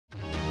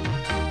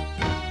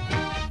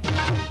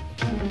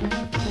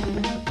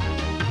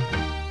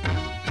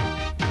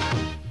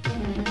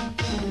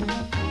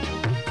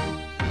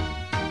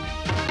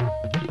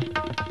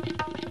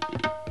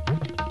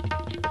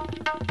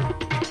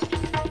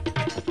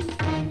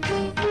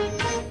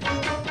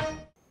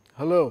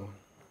Hello.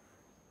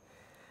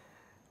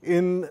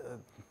 In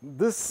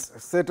this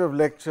set of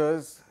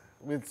lectures,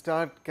 we will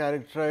start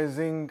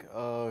characterizing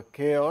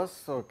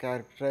chaos or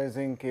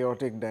characterizing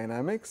chaotic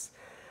dynamics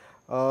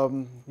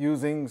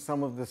using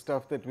some of the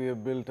stuff that we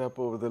have built up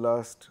over the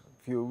last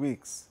few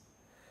weeks.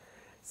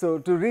 So,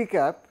 to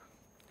recap,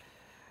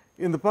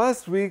 in the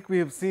past week we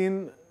have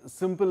seen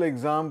simple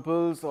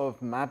examples of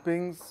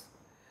mappings,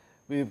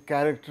 we have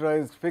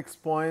characterized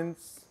fixed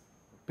points,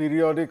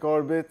 periodic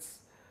orbits,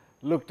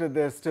 looked at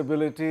their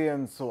stability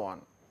and so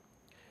on.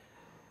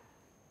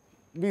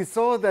 We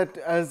saw that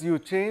as you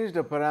changed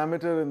a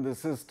parameter in the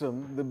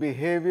system, the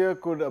behavior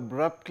could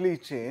abruptly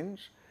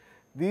change.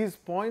 These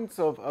points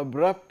of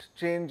abrupt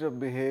change of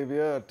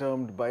behavior are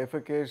termed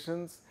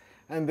bifurcations,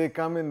 and they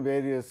come in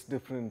various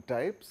different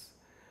types.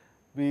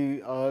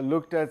 We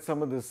looked at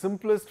some of the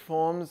simplest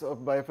forms of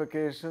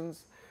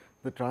bifurcations,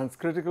 the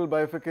transcritical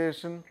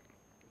bifurcation,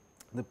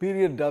 the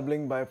period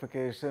doubling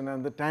bifurcation,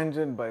 and the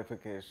tangent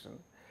bifurcation.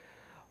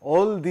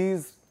 All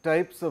these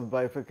types of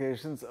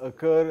bifurcations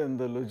occur in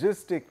the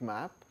logistic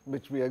map,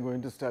 which we are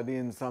going to study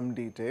in some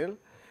detail.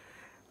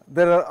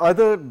 There are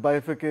other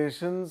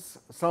bifurcations,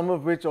 some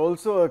of which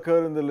also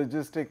occur in the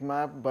logistic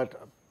map,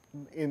 but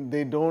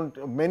they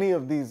don't. Many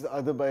of these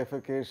other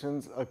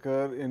bifurcations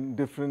occur in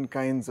different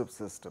kinds of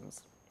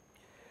systems.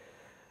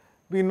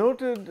 We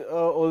noted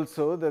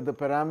also that the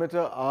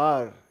parameter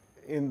R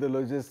in the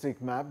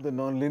logistic map, the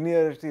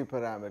nonlinearity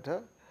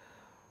parameter,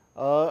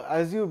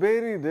 as you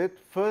varied it,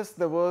 first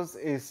there was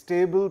a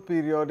stable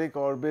periodic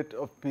orbit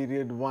of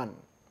period 1.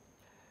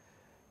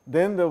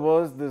 Then there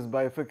was this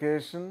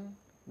bifurcation,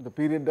 the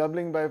period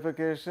doubling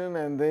bifurcation,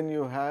 and then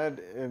you had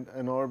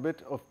an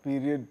orbit of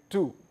period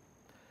 2.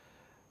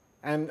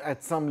 And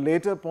at some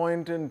later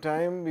point in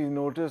time, we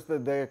noticed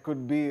that there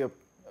could be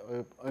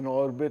an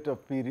orbit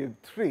of period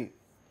 3.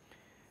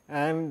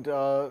 And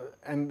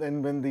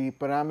then when the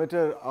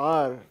parameter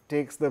R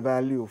takes the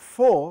value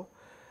 4,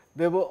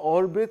 there were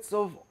orbits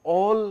of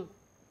all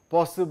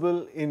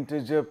possible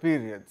integer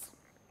periods.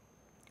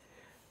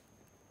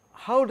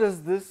 How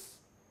does this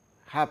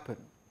happen?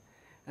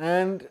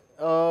 And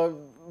well,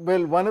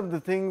 one of the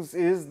things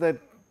is that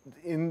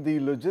in the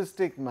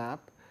logistic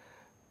map,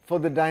 for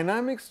the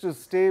dynamics to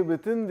stay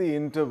within the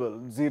interval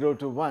 0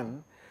 to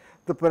 1,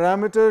 the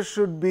parameter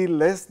should be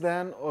less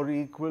than or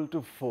equal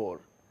to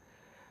 4.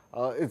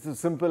 It's a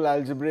simple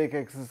algebraic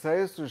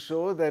exercise to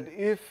show that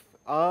if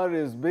R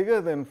is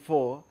bigger than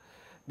 4,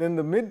 then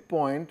the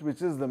midpoint,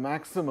 which is the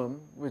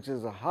maximum, which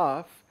is a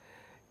half,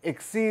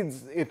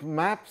 exceeds, it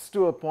maps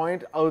to a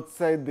point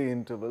outside the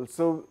interval.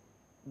 So,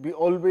 we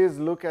always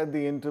look at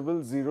the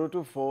interval 0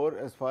 to 4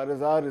 as far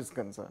as R is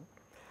concerned.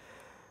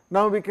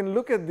 Now, we can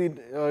look at the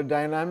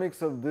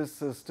dynamics of this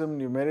system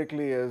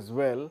numerically as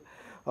well,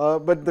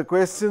 but the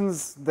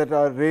questions that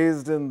are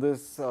raised in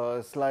this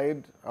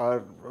slide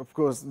are, of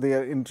course, they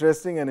are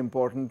interesting and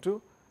important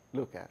to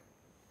look at.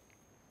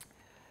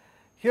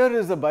 Here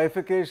is a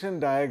bifurcation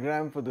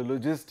diagram for the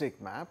logistic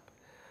map,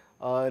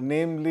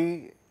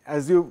 namely,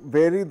 as you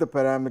vary the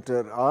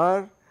parameter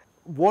R,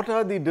 what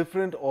are the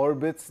different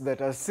orbits that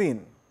are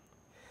seen?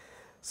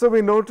 So,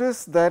 we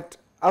notice that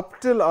up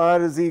till R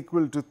is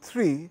equal to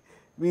 3,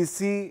 we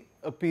see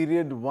a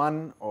period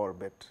 1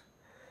 orbit.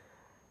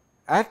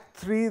 At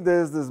 3,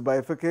 there is this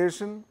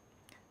bifurcation,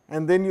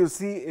 and then you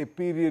see a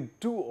period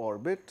 2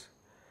 orbit.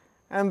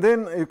 And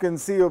then you can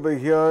see over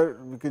here,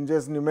 we can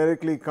just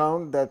numerically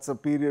count, that is a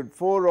period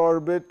 4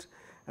 orbit,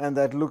 and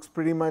that looks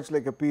pretty much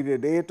like a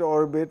period 8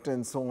 orbit,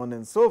 and so on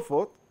and so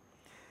forth.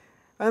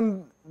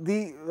 And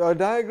the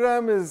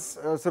diagram is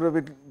sort of,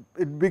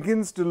 it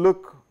begins to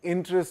look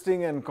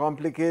interesting and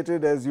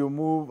complicated as you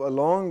move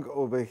along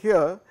over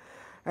here.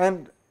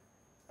 And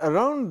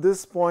around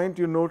this point,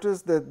 you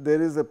notice that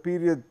there is a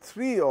period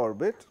 3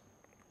 orbit,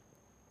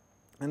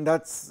 and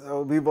that is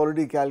we have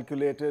already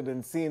calculated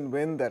and seen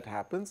when that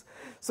happens.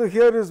 So,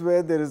 here is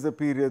where there is a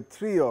period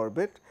 3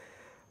 orbit,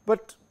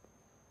 but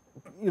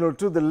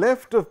to the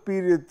left of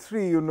period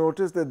 3, you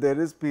notice that there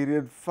is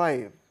period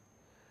 5.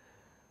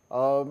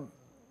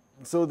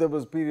 So, there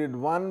was period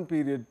 1,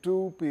 period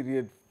 2,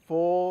 period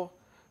 4,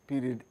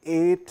 period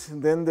 8,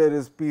 then there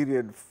is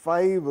period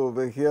 5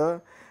 over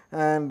here,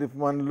 and if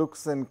one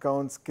looks and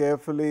counts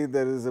carefully,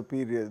 there is a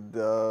period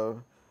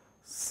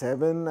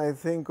 7, I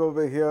think,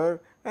 over here,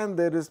 and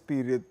there is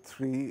period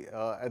 3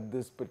 at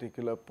this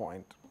particular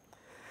point.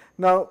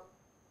 Now,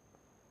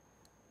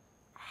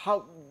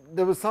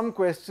 there were some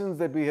questions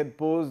that we had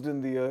posed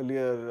in the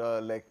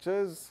earlier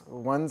lectures.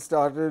 One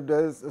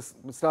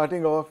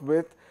starting off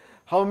with,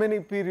 how many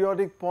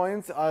periodic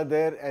points are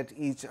there at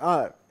each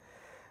R?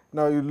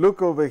 Now, you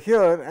look over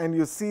here and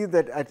you see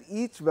that at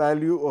each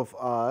value of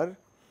R,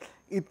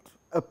 it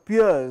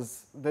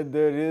appears that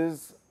there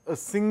is a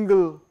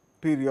single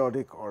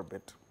periodic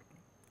orbit.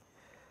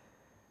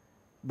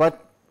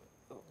 But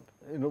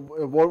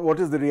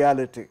what is the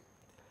reality?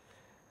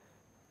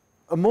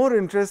 A more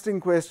interesting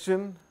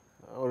question,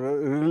 or a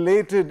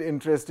related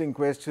interesting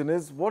question,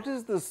 is what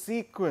is the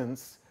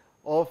sequence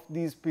of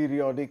these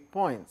periodic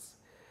points?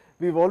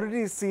 We have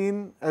already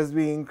seen as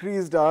we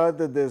increased r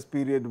that there is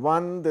period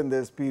 1, then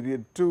there is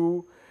period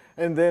 2,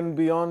 and then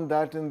beyond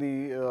that in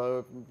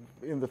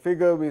the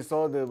figure we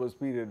saw there was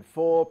period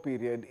 4,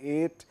 period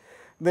 8,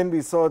 then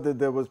we saw that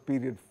there was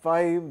period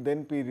 5,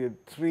 then period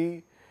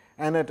 3,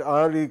 and at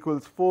r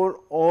equals 4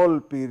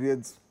 all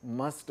periods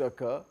must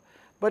occur.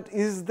 But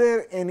is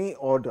there any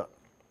order?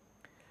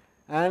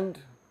 And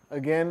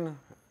again,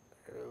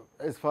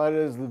 as far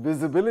as the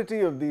visibility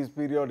of these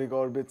periodic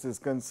orbits is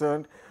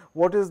concerned,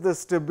 what is the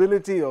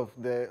stability of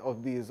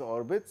these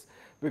orbits?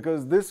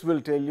 Because this will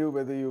tell you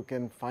whether you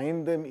can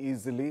find them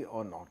easily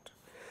or not.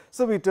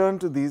 So, we turn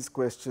to these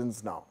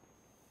questions now.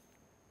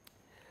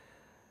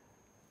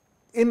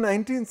 In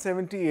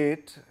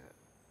 1978,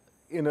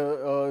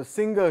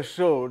 Singer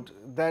showed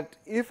that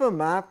if a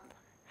map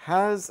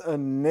has a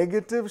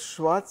negative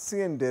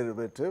Schwarzian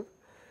derivative,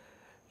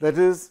 that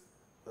is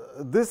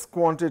this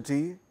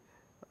quantity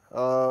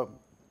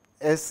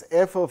S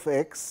f of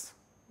x,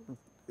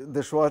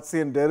 the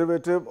Schwarzian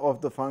derivative of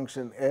the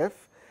function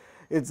f,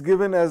 it is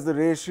given as the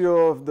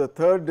ratio of the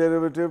third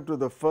derivative to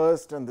the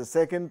first and the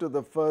second to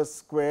the first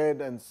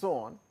squared and so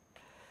on.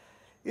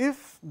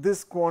 If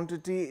this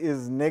quantity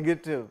is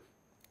negative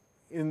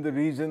in the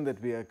region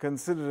that we are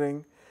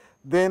considering,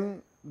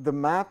 then the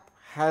map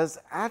has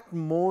at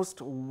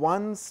most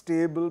one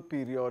stable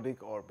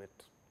periodic orbit.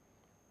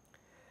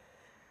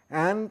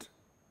 And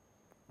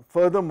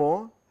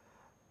furthermore,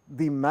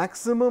 the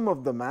maximum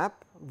of the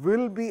map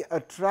will be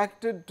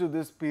attracted to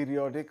this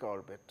periodic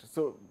orbit.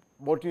 So,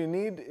 what you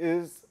need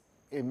is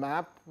a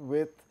map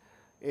with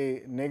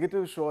a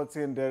negative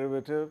Schwarzian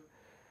derivative,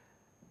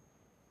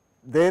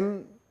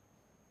 then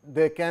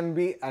there can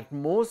be at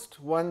most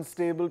one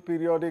stable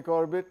periodic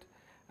orbit,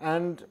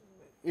 and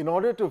in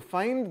order to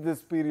find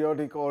this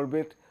periodic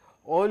orbit,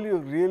 all you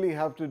really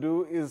have to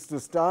do is to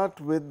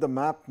start with the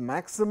map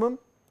maximum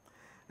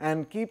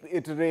and keep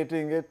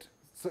iterating it.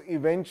 So,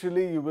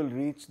 eventually you will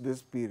reach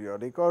this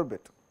periodic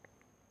orbit.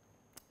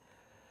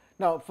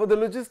 Now, for the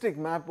logistic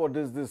map, what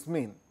does this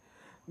mean?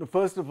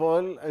 First of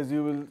all, as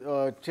you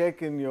will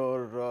check in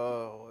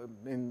your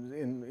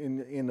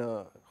in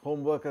a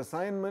homework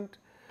assignment,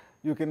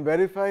 you can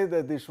verify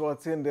that the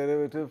Schwarzian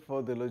derivative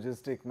for the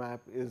logistic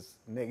map is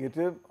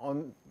negative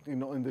on in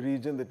the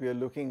region that we are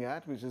looking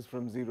at, which is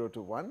from 0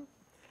 to 1,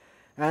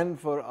 and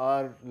for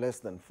r less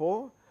than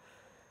 4.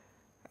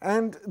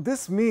 And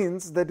this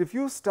means that if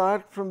you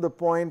start from the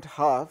point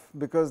half,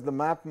 because the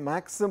map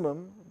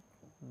maximum,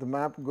 the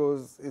map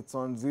goes, it is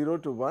on 0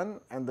 to 1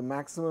 and the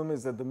maximum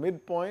is at the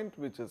midpoint,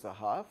 which is a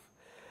half.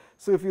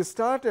 So, if you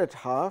start at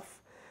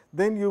half,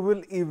 then you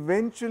will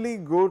eventually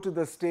go to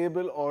the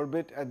stable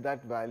orbit at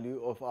that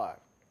value of r.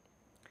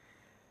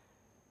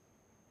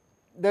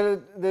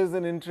 There is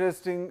an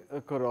interesting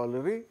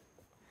corollary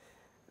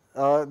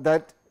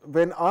that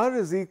when r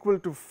is equal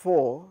to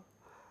 4,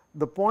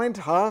 the point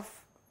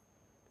half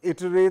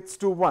iterates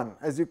to 1,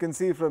 as you can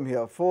see from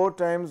here. 4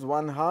 times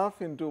 1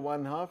 half into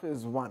 1 half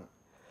is 1.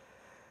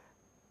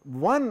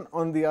 1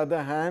 on the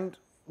other hand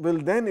will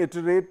then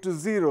iterate to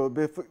 0,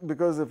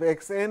 because if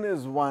x n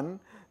is 1,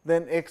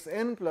 then x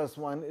n plus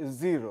 1 is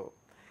 0,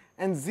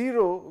 and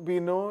 0 we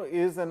know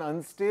is an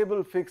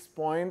unstable fixed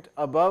point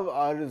above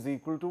r is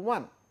equal to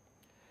 1.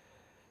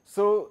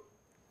 So,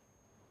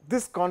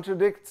 this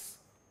contradicts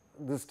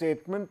the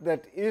statement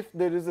that if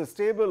there is a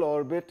stable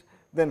orbit,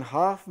 then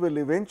half will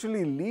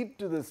eventually lead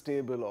to the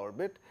stable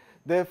orbit.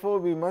 Therefore,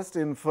 we must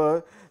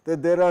infer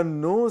that there are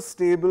no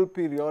stable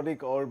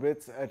periodic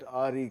orbits at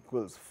r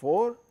equals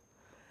 4.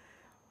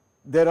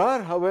 There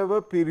are,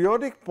 however,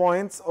 periodic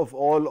points of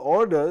all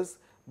orders,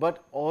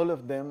 but all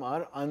of them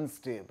are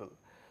unstable.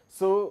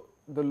 So,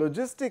 the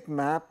logistic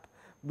map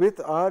with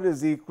r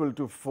is equal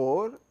to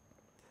 4,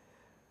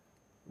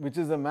 which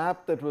is a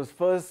map that was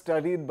first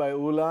studied by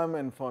Ulam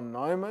and von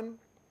Neumann,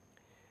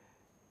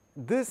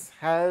 this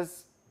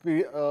has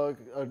a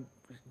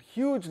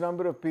huge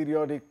number of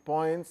periodic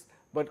points,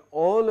 but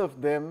all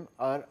of them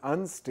are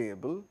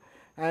unstable,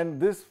 and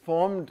this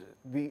formed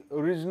the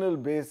original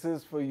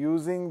basis for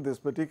using this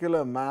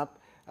particular map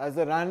as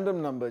a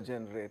random number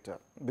generator,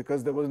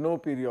 because there was no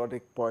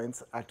periodic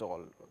points at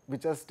all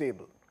which are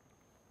stable.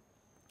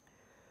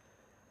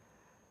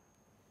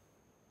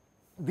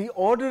 The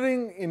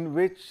ordering in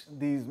which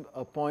these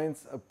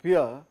points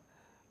appear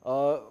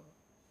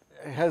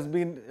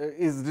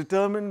is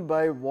determined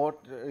by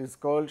what is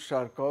called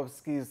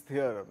Sharkovsky's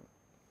theorem.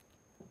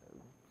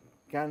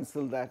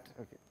 Cancel that.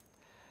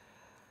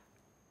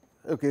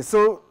 Okay.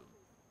 So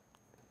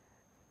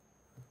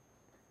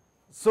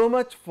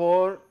much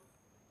for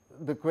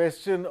the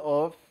question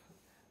of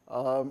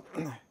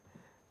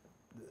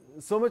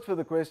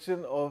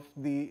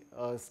the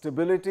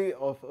stability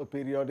of a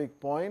periodic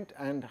point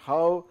and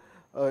how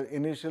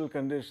initial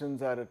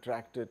conditions are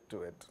attracted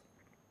to it.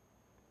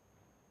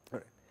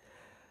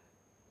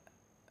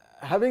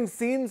 Having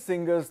seen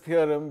Singer's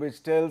theorem,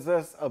 which tells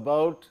us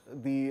about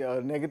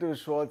the negative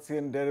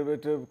Schwarzian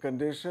derivative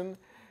condition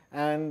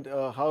and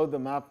how the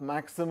map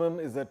maximum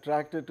is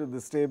attracted to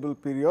the stable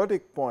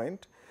periodic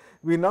point,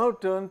 we now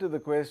turn to the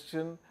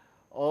question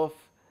of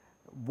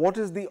what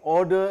is the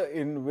order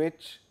in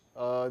which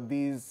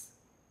these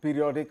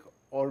periodic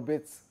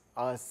orbits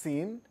are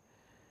seen.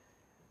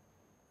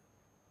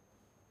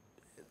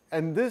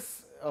 And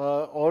this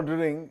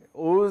ordering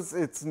owes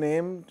its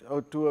name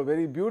to a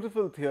very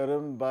beautiful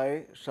theorem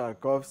by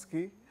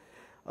Charkovsky,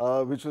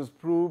 which was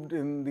proved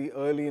in the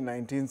early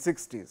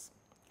 1960s.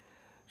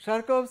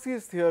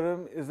 Charkovsky's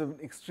theorem is an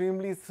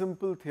extremely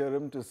simple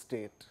theorem to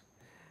state,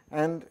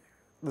 and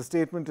the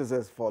statement is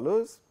as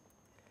follows.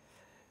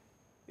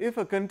 If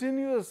a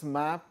continuous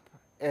map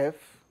F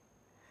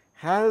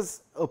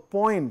has a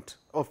point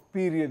of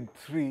period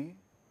 3,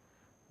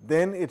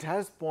 then it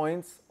has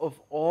points of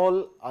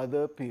all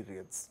other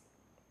periods.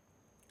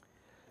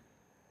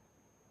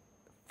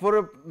 For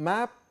a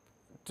map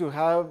to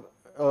have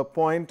a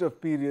point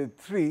of period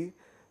 3,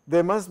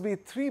 there must be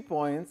 3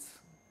 points,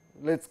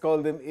 let us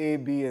call them A,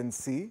 B and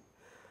C,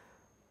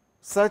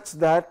 such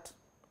that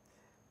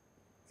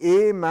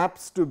A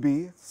maps to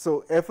B.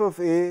 So, f of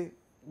A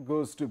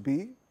goes to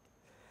B,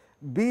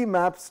 B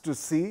maps to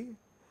C,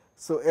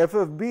 so f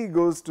of B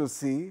goes to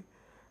C,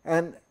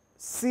 and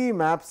C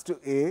maps to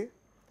A,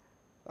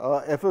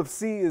 f of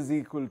C is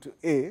equal to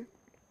A,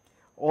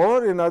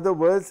 or in other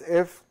words,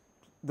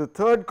 the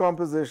third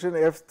composition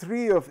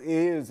f3 of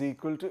A is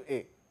equal to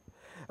A.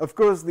 Of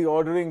course, the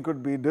ordering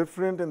could be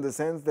different in the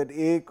sense that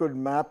A could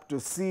map to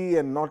C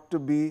and not to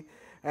B,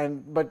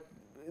 but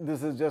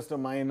this is just a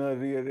minor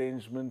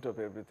rearrangement of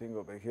everything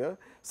over here.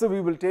 So, we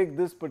will take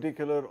this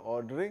particular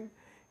ordering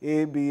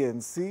A, B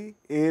and C,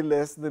 A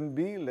less than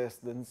B less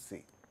than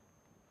C.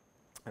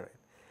 All right.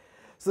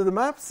 So, the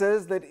map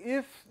says that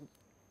if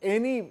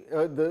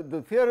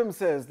the theorem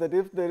says that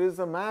if there is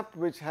a map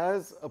which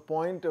has a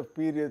point of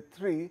period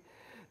 3,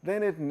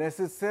 then it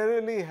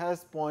necessarily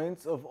has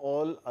points of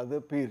all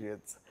other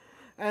periods.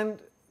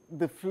 And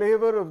the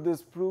flavor of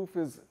this proof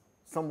is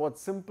somewhat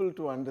simple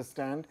to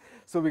understand.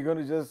 So, we are going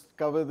to just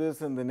cover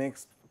this in the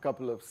next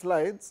couple of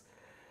slides.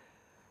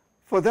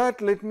 For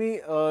that, let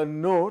me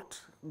note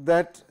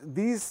that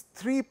these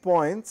 3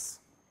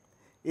 points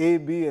A,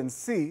 B and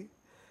C,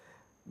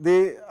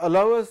 they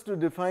allow us to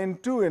define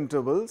 2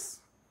 intervals.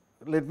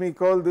 Let me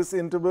call this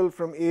interval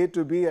from A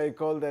to B, I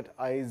call that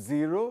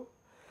I0,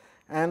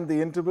 and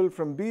the interval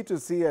from B to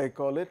C, I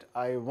call it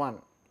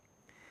I1.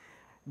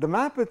 The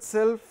map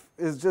itself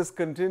is just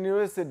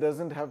continuous, it does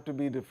not have to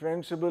be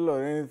differentiable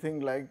or anything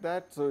like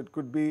that. So, it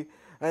could be,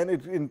 and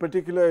in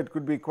particular it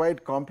could be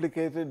quite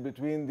complicated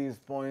between these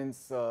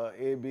points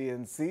A, B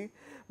and C,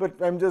 but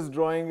I am just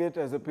drawing it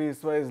as a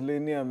piecewise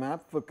linear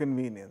map for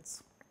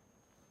convenience.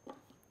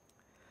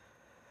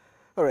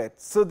 All right.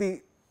 So,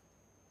 the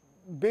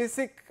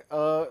basic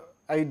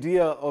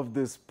idea of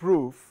this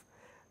proof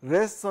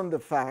rests on the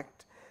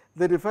fact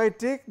that if I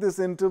take this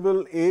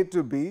interval A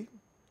to B,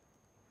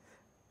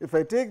 if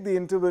I take the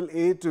interval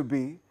A to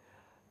B,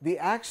 the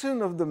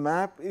action of the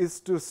map is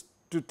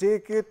to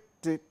take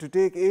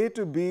A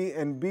to B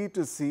and B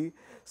to C.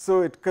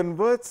 So, it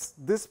converts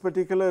this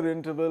particular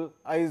interval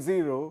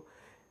I0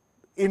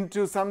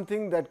 into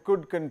something that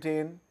could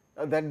contain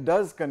that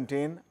does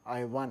contain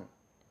I1.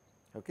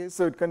 Okay.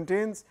 So, it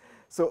contains,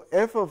 so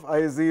f of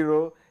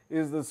I0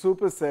 is the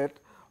superset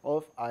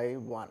of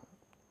I1.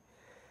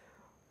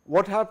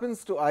 What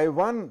happens to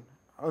I1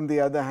 on the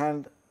other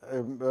hand,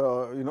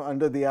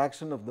 under the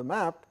action of the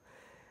map?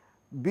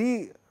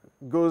 B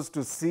goes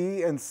to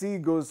C and C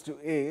goes to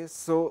A.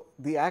 So,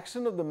 the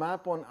action of the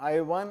map on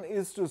I1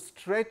 is to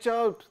stretch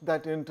out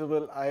that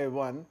interval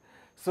I1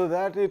 so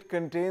that it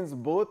contains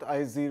both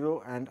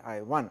I0 and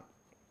I1.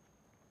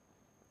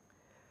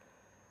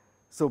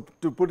 So,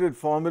 to put it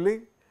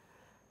formally,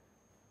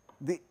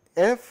 the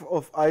f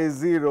of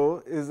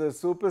I0 is a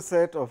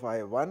superset of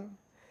I1,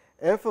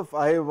 f of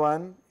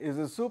I1 is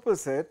a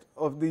superset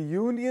of the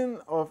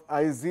union of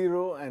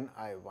I0 and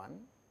I1.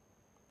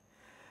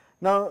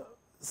 Now,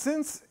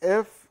 since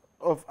f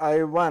of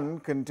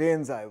I1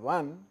 contains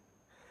I1,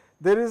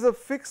 there is a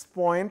fixed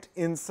point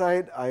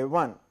inside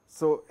I1.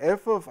 So,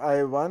 f of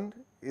I1,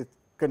 it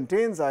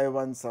contains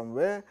I1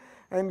 somewhere,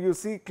 and you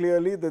see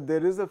clearly that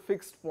there is a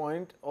fixed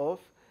point of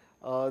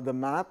the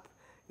map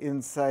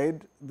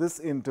inside this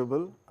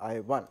interval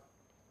I1.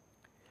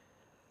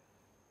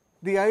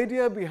 The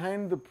idea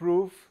behind the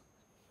proof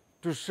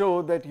to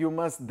show that you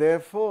must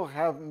therefore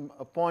have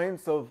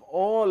points of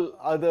all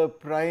other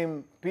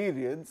prime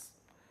periods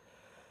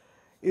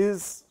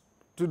is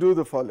to do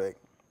the following.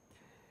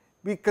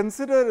 We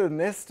consider a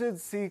nested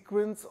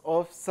sequence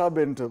of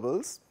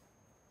subintervals.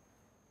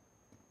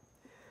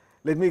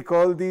 Let me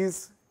call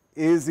these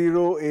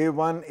A0,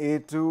 A1,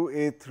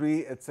 A2,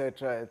 A3,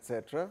 etc.,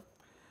 etc.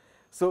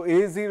 So,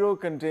 A0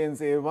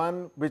 contains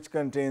A1, which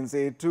contains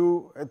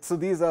A2. So,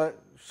 these are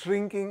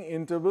shrinking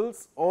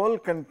intervals all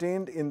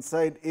contained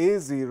inside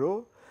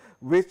A0,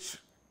 which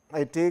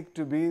I take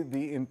to be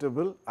the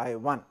interval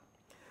I1.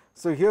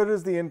 So, here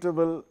is the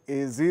interval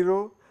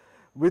A0.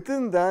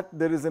 Within that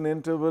there is an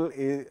interval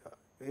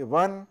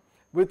A1.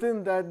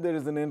 Within that there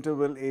is an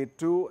interval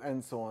A2,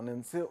 and so on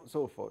and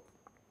so forth.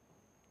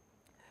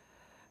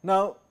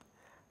 Now,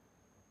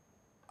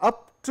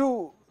 up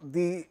to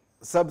the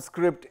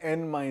subscript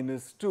n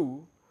minus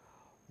 2,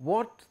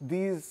 what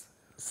these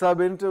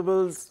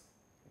subintervals,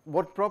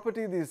 what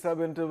property these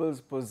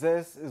subintervals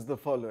possess is the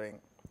following.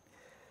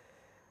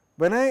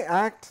 When I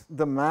act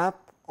the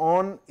map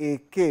on a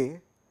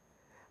k,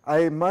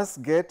 I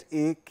must get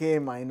a k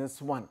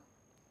minus 1.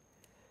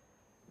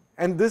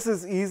 And this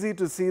is easy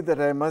to see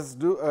that I must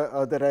do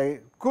that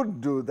I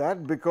could do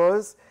that,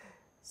 because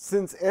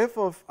since f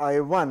of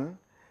I1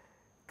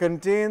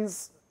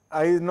 contains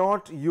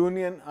I0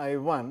 union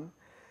I1,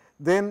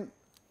 then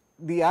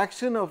the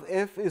action of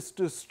f is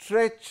to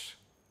stretch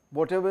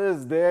whatever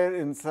is there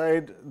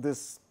inside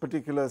this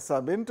particular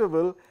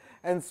subinterval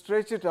and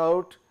stretch it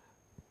out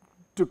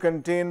to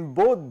contain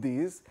both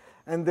these,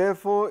 and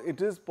therefore,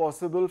 it is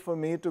possible for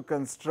me to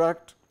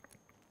construct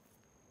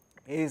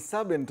a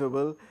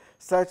subinterval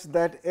such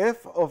that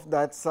f of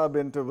that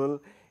subinterval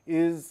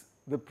is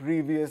the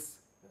previous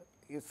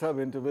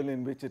subinterval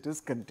in which it is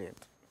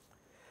contained.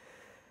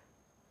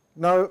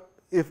 Now,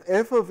 if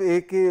f of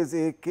a k is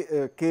a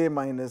k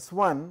minus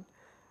 1,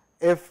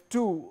 f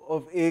 2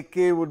 of a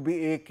k would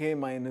be a k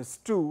minus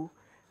 2,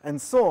 and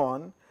so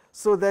on,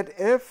 so that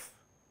f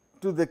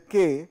to the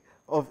k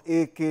of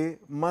a k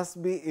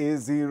must be a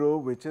 0,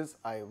 which is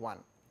I 1.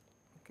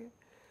 Okay.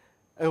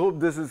 I hope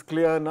this is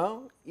clear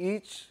now.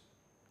 Each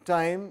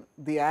time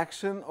the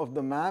action of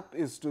the map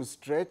is to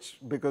stretch,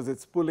 because it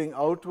is pulling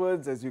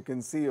outwards, as you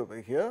can see over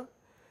here,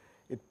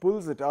 it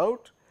pulls it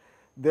out.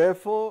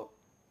 Therefore,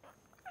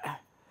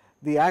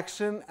 the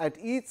action at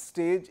each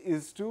stage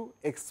is to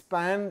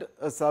expand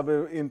a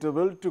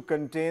subinterval to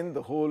contain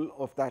the whole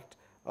of that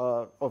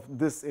of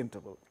this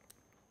interval.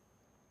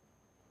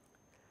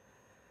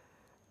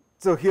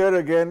 So, here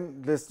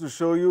again, just to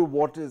show you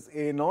what is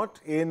A naught.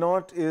 A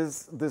naught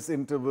is this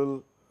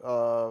interval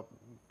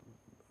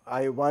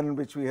I 1,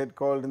 which we had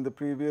called in the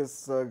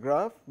previous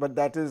graph, but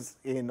that is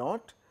A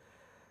naught,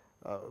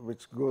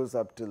 which goes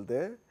up till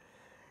there.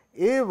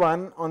 A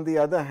 1, on the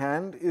other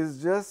hand,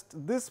 is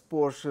just this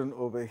portion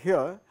over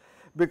here,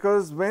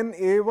 because when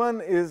A 1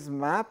 is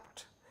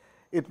mapped,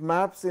 it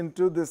maps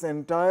into this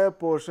entire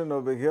portion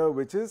over here,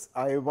 which is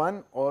I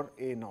 1 or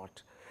A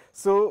naught.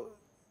 So,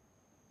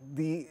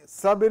 the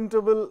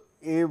subinterval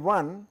A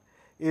 1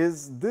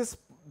 is this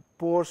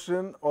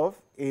portion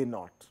of A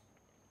naught.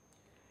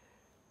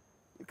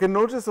 You can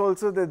notice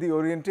also that the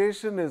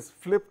orientation is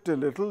flipped a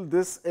little.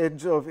 This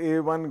edge of A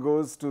 1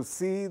 goes to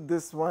C,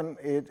 this one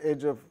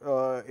edge of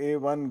A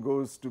 1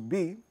 goes to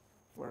B.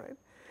 All right.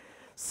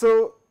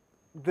 So,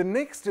 the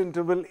next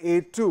interval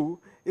A 2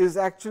 is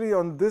actually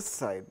on this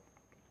side,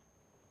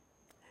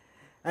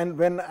 and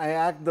when I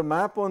act the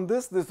map on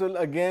this, this will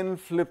again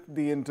flip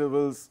the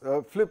intervals,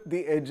 flip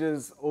the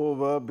edges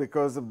over,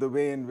 because of the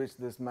way in which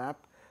this map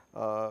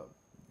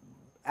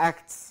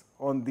acts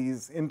on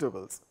these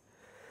intervals.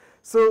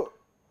 So,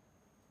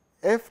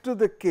 f to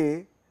the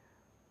k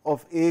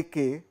of a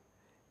k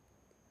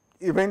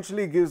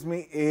eventually gives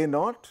me A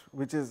naught,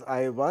 which is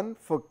I 1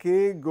 for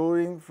k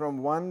going from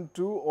 1,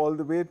 2 all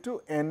the way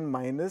to n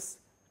minus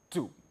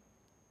 2.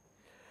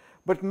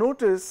 But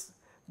notice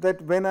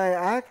that when I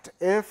act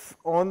f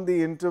on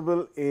the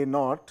interval A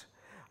naught,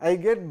 I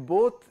get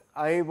both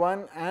I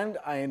 1 and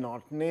I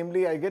naught,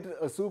 namely I get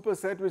a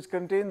superset which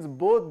contains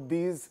both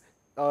these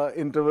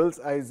intervals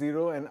I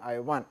 0 and I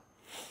 1.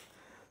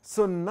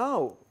 So,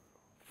 now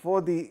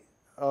for the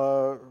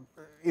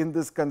in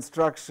this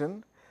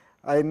construction,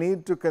 I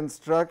need to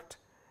construct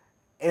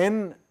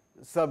n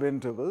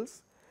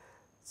subintervals.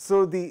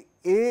 So, the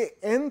a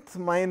nth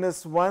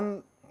minus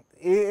 1,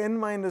 a n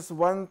minus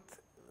 1th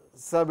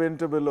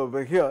subinterval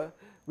over here,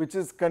 which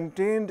is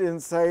contained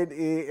inside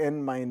a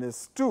n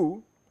minus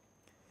 2,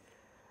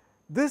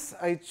 this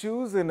I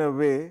choose in a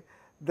way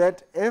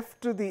that f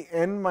to the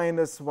n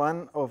minus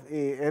 1 of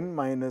a n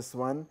minus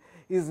 1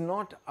 is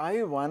not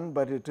I 1,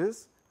 but it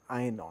is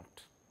I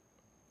naught.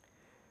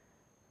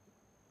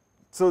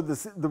 So,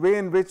 the way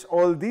in which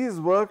all these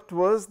worked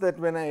was that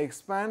when I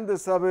expand the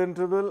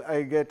subinterval,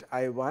 I get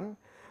I 1,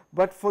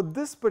 but for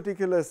this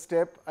particular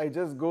step, I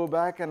just go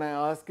back and I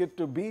ask it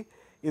to be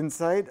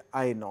inside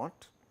I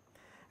naught,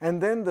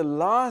 and then the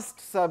last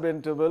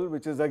subinterval,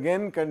 which is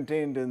again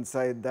contained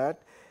inside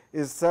that,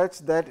 is such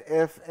that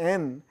f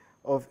n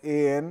of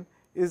a n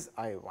is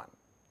I 1.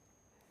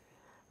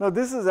 Now,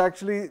 this is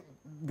actually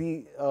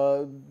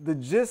the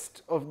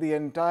gist of the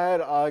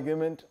entire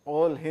argument,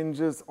 all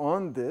hinges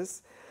on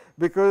this,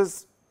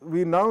 because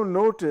we now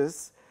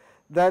notice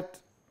that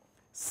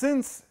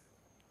since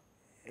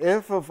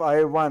f of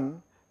I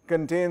 1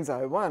 contains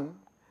I 1,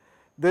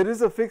 there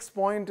is a fixed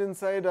point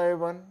inside I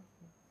 1.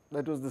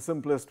 That was the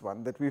simplest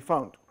one that we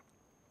found.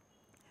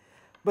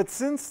 But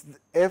since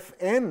f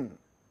n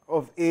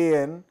of a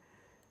n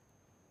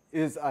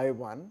is I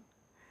 1,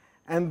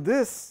 and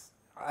this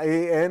I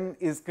n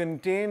is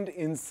contained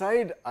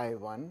inside I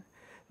 1,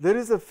 there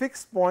is a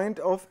fixed point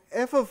of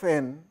f of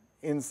n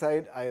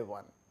inside I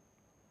 1.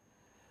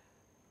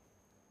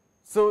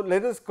 So,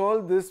 let us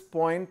call this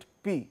point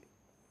P.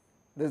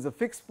 There is a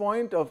fixed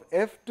point of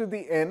f to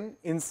the n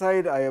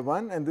inside I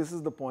 1, and this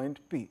is the point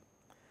P.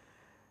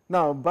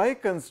 Now, by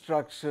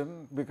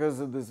construction, because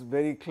of this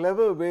very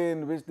clever way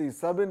in which these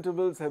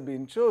subintervals have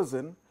been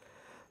chosen,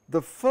 the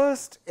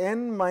first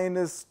n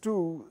minus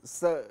 2,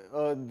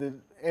 the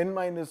n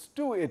minus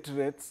 2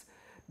 iterates,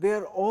 they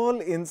are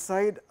all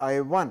inside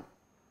I1,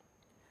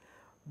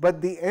 but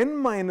the n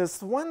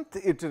minus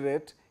 1th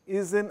iterate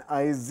is in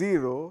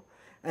I0,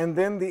 and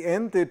then the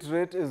nth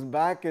iterate is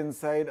back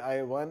inside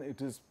I1,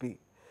 it is P.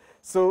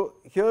 So,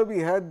 here we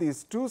had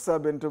these two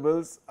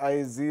subintervals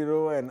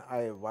I0 and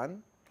I1.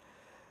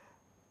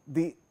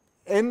 The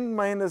n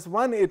minus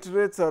 1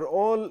 iterates are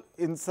all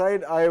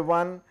inside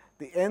I1,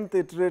 the nth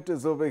iterate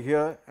is over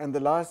here and the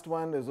last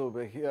one is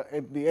over here,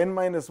 and the n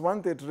minus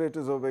 1th iterate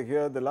is over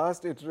here, the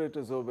last iterate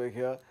is over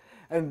here,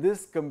 and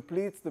this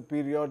completes the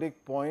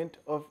periodic point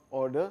of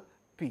order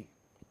P.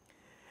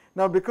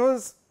 Now,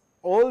 because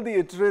all the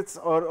iterates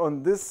are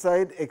on this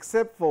side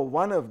except for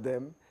one of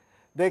them,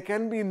 there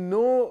can be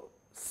no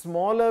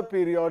smaller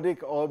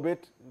periodic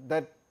orbit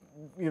that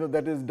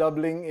that is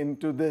doubling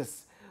into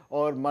this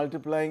or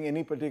multiplying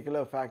any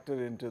particular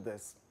factor into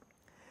this.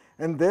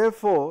 And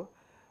therefore,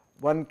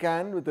 one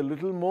can, with a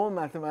little more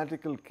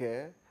mathematical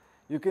care,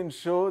 you can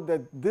show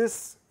that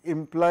this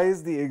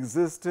implies the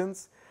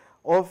existence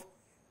of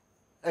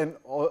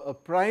a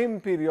prime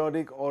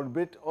periodic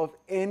orbit of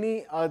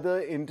any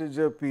other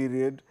integer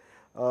period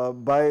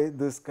by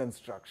this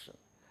construction.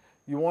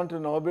 You want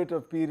an orbit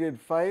of period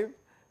 5?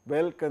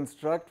 Well,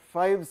 construct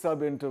 5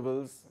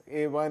 subintervals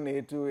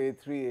A1, A2,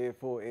 A3,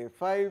 A4,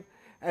 A5,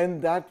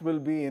 and that will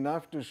be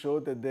enough to show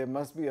that there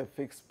must be a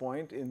fixed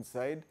point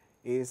inside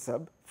A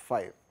sub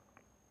 5.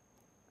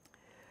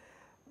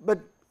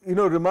 But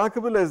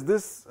remarkable as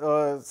this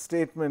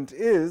statement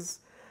is,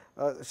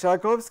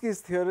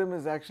 Sharkovsky's theorem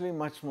is actually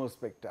much more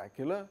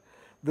spectacular.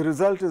 The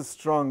result is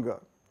stronger,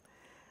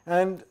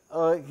 and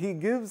he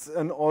gives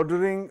an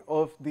ordering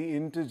of the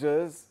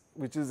integers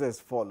which is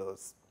as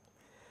follows.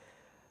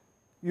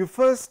 You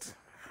first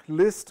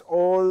list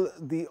all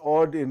the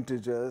odd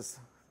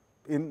integers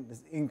in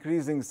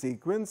increasing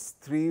sequence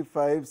 3,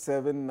 5,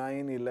 7,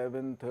 9,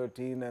 11,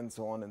 13 and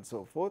so on and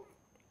so forth.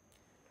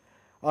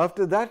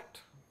 After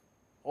that,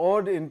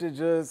 odd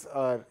integers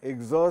are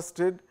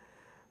exhausted.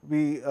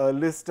 We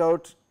list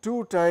out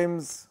 2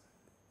 times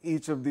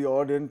each of the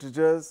odd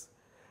integers,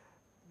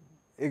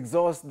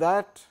 exhaust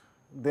that,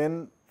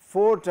 then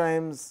 4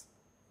 times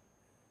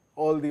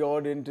all the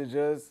odd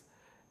integers,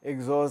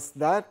 exhaust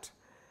that,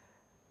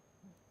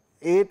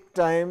 8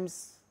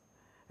 times,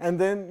 and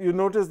then you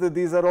notice that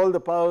these are all the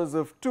powers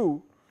of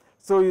 2.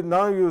 So,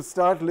 now you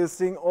start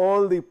listing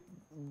all the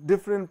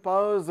different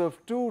powers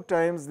of 2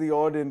 times the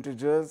odd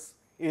integers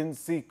in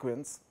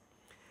sequence,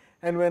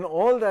 and when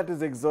all that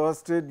is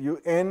exhausted,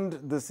 you end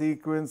the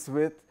sequence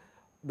with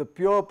the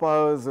pure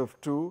powers of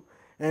 2,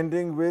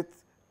 ending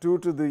with 2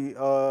 to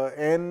the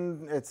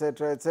n,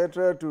 etc.,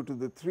 etc., 2 to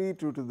the 3,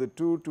 2 to the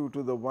 2, 2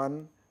 to the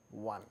 1,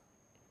 1.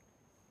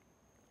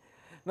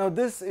 Now,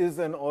 this is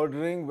an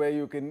ordering where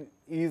you can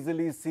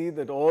easily see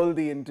that all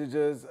the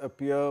integers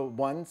appear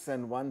once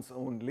and once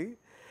only.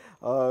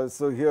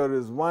 So, here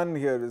is 1,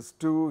 here is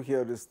 2,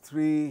 here is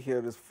 3,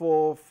 here is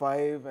 4,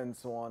 5 and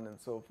so on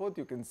and so forth.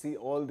 You can see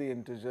all the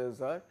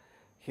integers are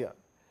here.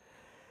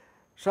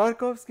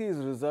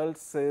 Sharkovsky's result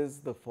says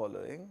the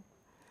following,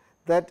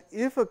 that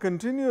if a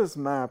continuous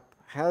map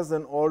has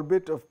an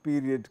orbit of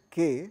period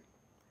k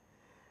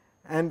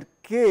and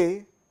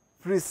k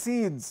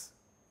precedes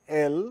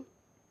L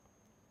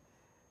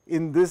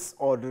in this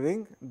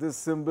ordering, this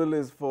symbol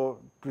is for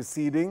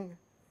preceding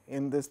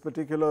in this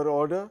particular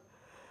order,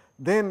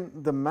 then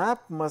the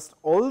map must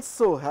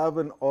also have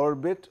an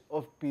orbit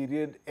of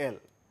period L.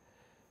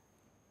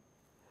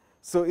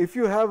 So, if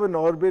you have an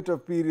orbit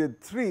of period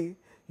 3,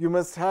 you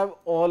must have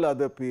all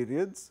other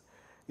periods.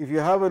 If you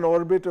have an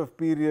orbit of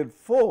period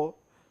 4,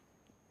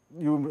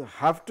 you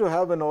have to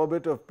have an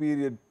orbit of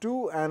period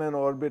 2 and an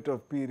orbit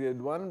of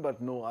period 1,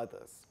 but no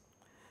others.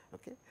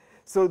 Okay.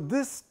 So,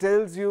 this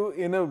tells you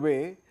in a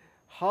way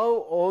how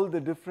all the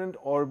different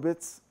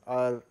orbits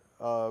are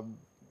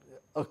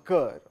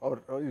occur,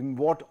 or in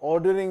what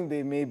ordering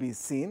they may be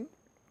seen.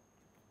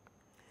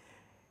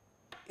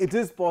 It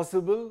is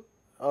possible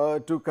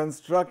to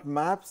construct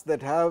maps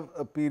that have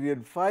a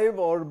period 5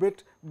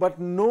 orbit, but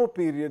no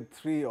period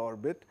 3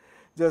 orbit,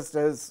 just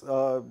as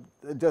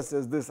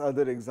this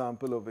other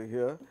example over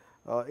here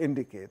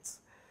indicates.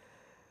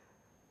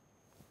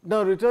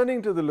 Now,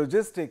 returning to the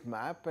logistic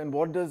map, and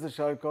what does the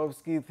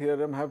Sharkovsky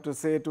theorem have to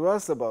say to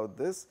us about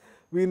this?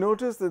 We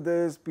notice that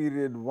there is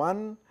period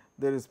 1,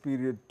 there is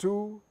period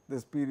 2, there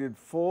is period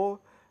 4,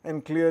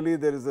 and clearly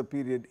there is a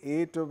period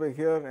 8 over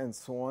here and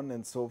so on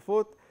and so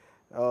forth,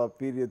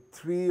 period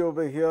 3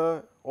 over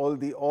here, all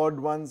the odd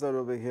ones are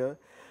over here.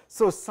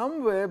 So,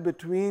 somewhere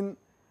between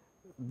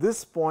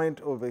this point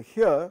over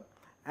here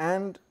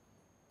and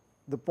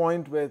the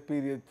point where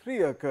period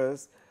 3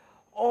 occurs,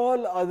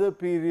 all other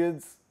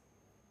periods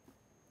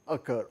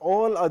occur,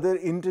 all other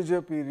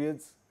integer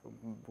periods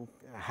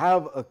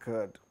have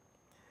occurred.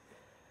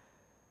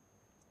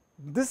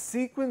 This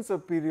sequence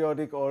of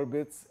periodic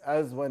orbits,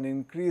 as one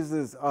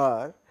increases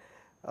R,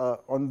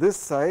 on this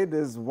side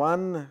is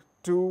 1,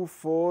 2,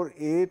 4,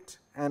 8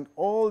 and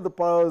all the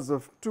powers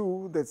of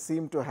 2 that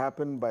seem to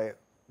happen by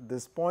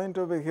this point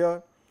over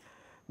here.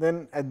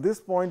 Then at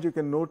this point you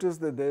can notice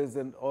that there is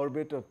an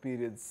orbit of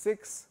period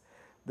 6,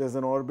 there is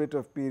an orbit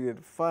of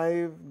period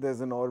 5, there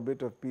is an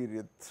orbit of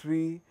period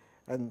 3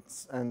 and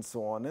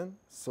so on and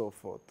so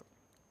forth.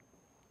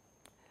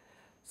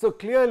 So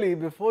clearly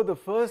before the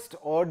first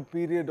odd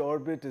period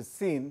orbit is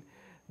seen,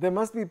 there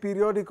must be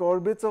periodic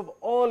orbits of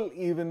all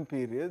even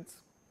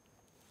periods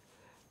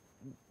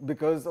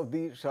because of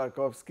the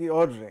Sharkovsky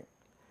ordering.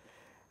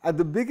 At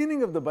the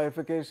beginning of the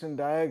bifurcation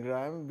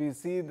diagram, we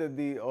see that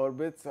the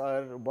orbits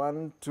are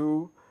 1,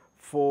 2,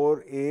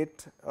 4,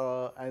 8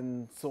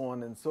 and so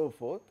on and so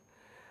forth.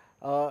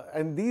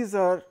 And these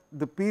are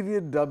the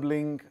period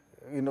doubling,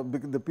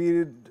 the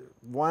period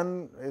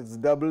 1 is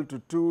double to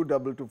 2,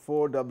 double to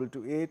 4, double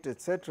to 8,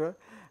 etc.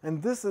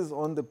 And this is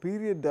on the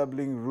period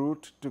doubling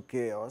route to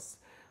chaos.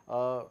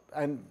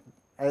 And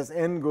as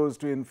n goes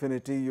to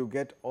infinity, you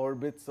get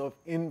orbits of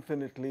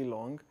infinitely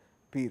long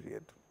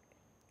period.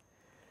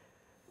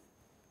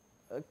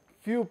 A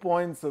few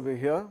points over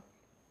here.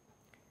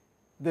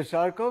 The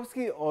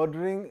Sharkovsky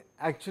ordering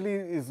actually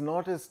is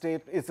not a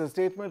it's a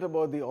statement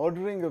about the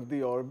ordering of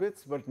the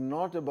orbits, but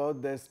not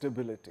about their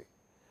stability.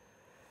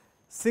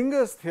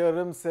 Singer's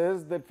theorem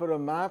says that for a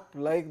map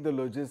like the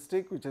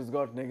logistic, which has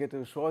got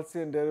negative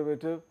Schwarzian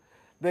derivative,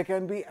 there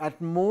can be at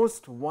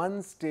most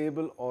one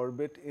stable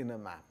orbit in a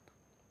map.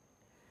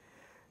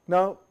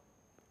 Now,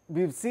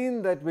 we have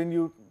seen that when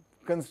you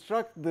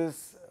construct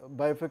this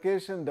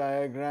bifurcation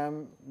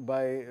diagram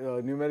by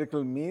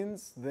numerical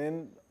means,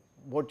 then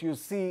what you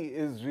see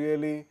is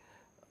really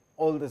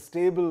all the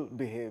stable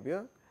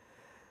behavior.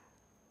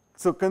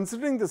 So,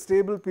 considering the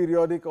stable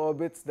periodic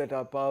orbits that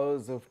are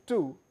powers of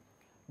 2,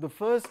 the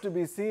first to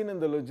be seen in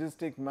the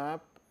logistic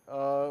map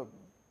are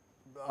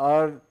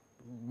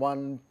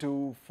 1,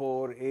 2,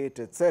 4, 8,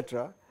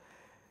 etc.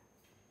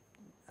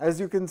 As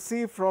you can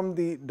see from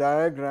the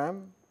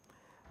diagram,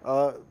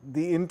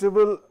 the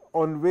interval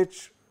on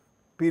which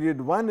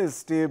period 1 is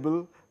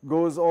stable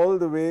goes all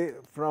the way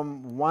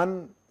from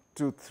 1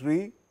 to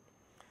 3.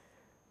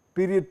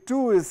 Period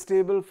 2 is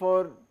stable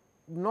for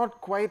not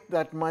quite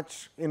that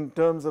much in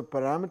terms of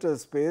parameter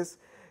space.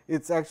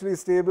 It is actually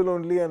stable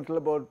only until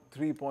about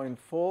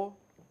 3.4.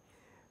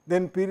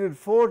 Then period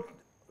 4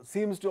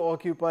 seems to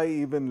occupy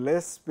even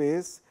less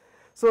space.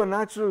 So, a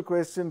natural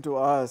question to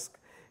ask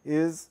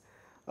is,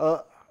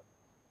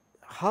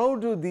 how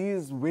do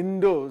these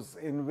windows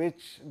in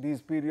which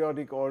these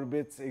periodic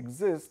orbits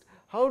exist,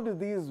 how do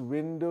these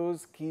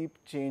windows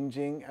keep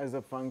changing as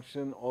a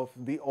function of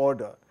the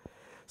order?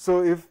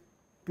 So, if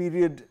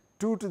period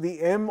 2 to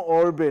the m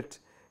orbit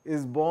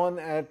is born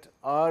at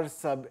r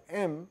sub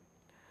m,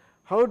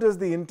 how does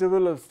the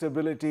interval of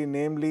stability,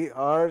 namely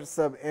r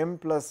sub m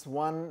plus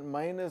 1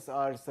 minus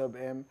r sub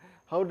m,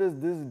 how does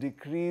this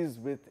decrease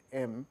with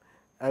m,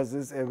 as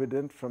is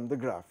evident from the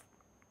graph?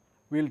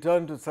 We will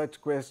turn to such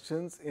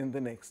questions in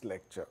the next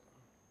lecture.